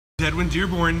Edwin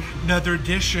Dearborn, another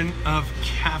edition of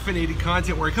caffeinated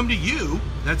content where I come to you,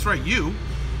 that's right, you,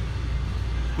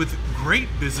 with great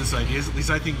business ideas, at least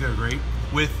I think they're great,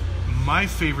 with my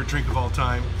favorite drink of all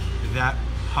time, that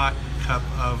hot cup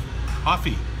of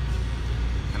coffee.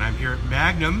 And I'm here at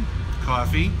Magnum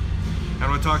Coffee. I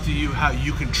want to talk to you how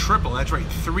you can triple, that's right,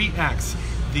 3x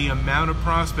the amount of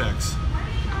prospects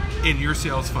in your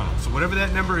sales funnel. So whatever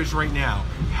that number is right now,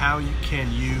 how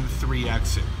can you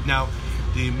 3x it? Now,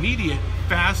 the immediate,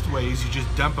 fast ways, you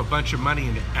just dump a bunch of money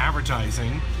into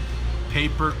advertising,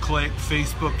 pay-per-click,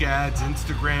 Facebook ads,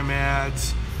 Instagram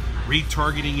ads,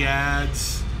 retargeting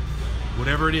ads,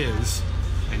 whatever it is,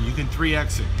 and you can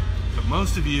 3x it. But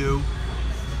most of you,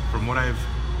 from what I've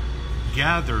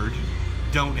gathered,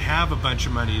 don't have a bunch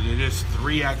of money to just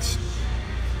 3x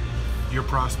your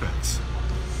prospects.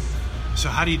 So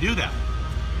how do you do that?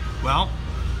 Well,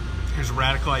 here's a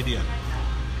radical idea.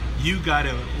 You got to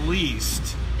at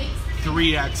least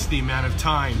 3x the amount of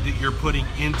time that you're putting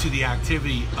into the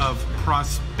activity of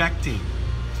prospecting.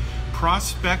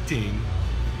 Prospecting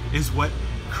is what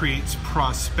creates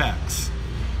prospects.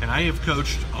 And I have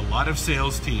coached a lot of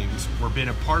sales teams or been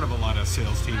a part of a lot of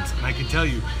sales teams, and I can tell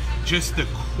you just the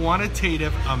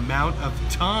quantitative amount of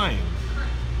time,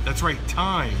 that's right,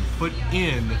 time put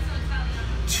in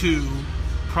to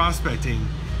prospecting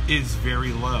is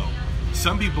very low.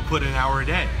 Some people put an hour a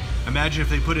day. Imagine if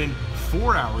they put in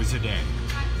 4 hours a day.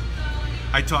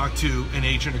 I talked to an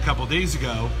agent a couple days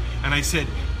ago and I said,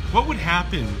 what would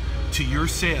happen to your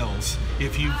sales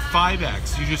if you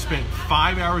 5x, you just spent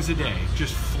 5 hours a day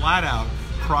just flat out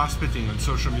prospecting on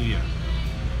social media,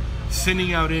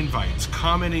 sending out invites,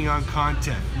 commenting on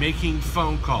content, making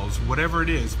phone calls, whatever it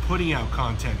is, putting out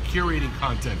content, curating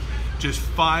content, just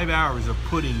 5 hours of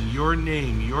putting your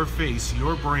name, your face,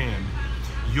 your brand,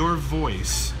 your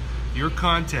voice, your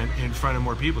content in front of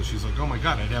more people. She's like, oh my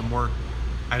God, I'd have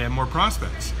more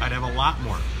prospects. I'd have a lot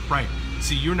more. Right.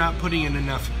 See, you're not putting in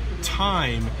enough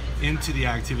time into the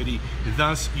activity,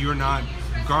 thus you're not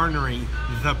garnering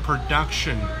the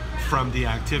production from the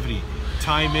activity.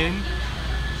 Time in,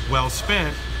 well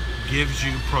spent, gives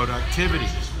you productivity.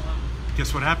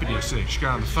 Guess what happened yesterday? She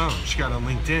got on the phone, she got on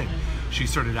LinkedIn, she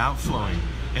started outflowing,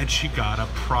 and she got a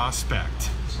prospect.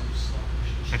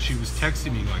 And she was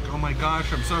texting me like, oh my gosh,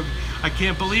 I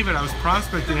can't believe it. I was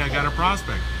prospecting, I got a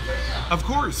prospect. Of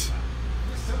course,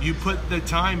 you put the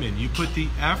time in, you put the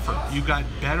effort, you got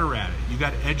better at it, you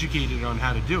got educated on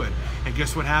how to do it. And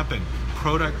guess what happened?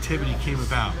 Productivity came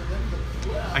about.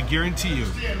 I guarantee you,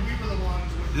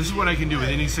 this is what I can do with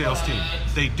any sales team.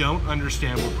 They don't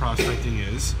understand what prospecting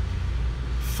is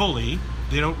fully.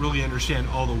 They don't really understand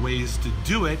all the ways to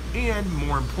do it, and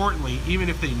more importantly, even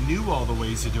if they knew all the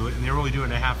ways to do it and they were only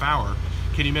doing a half hour,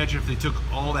 can you imagine if they took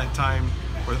all that time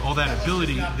or all that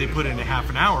ability they put into half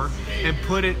an hour and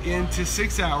put it into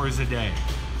 6 hours a day?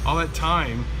 All that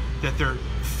time that they're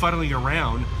fuddling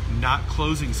around, not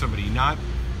closing somebody, not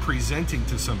presenting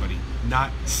to somebody,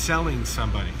 not selling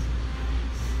somebody.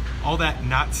 All that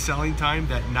not selling time,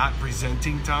 that not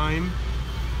presenting time,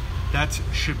 that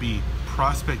should be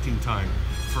prospecting time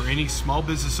for any small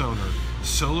business owner,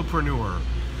 solopreneur,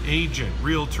 agent,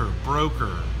 realtor,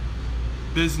 broker,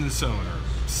 business owner,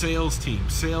 sales team,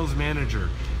 sales manager,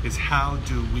 is how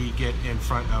do we get in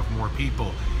front of more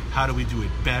people? How do we do it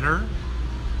better?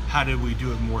 How do we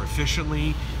do it more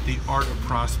efficiently? The art of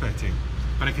prospecting.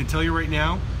 But I can tell you right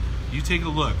now, you take a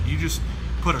look, you just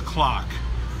put a clock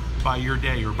by your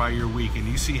day or by your week and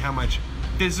you see how much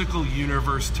physical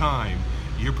universe time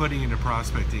you're putting into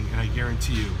prospecting, and I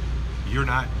guarantee you, you're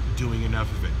not doing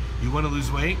enough of it. You want to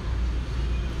lose weight?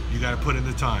 You got to put in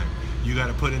the time. You got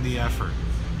to put in the effort.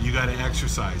 You got to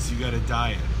exercise. You got to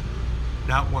diet.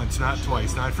 Not once, not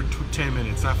twice, not for 10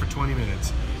 minutes, not for 20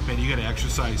 minutes. Man, you got to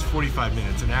exercise 45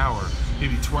 minutes, an hour,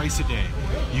 maybe twice a day.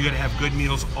 You got to have good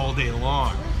meals all day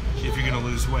long if you're going to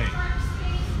lose weight.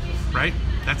 Right?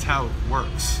 That's how it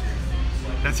works.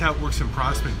 That's how it works in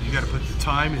prospecting. You got to put the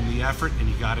time and the effort, and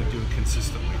you got to do it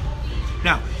consistently.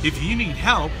 Now, if you need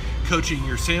help coaching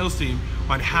your sales team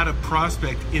on how to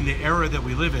prospect in the era that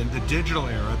we live in, the digital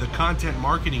era, the content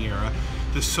marketing era,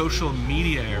 the social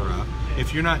media era,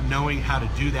 if you're not knowing how to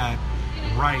do that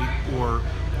right or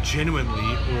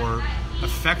genuinely or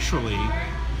effectually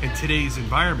in today's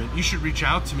environment, you should reach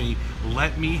out to me.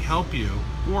 Let me help you.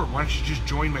 Or why don't you just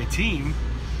join my team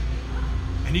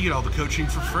and you get all the coaching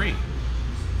for free.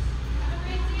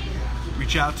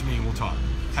 Reach out to me and we'll talk.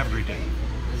 Have a great day.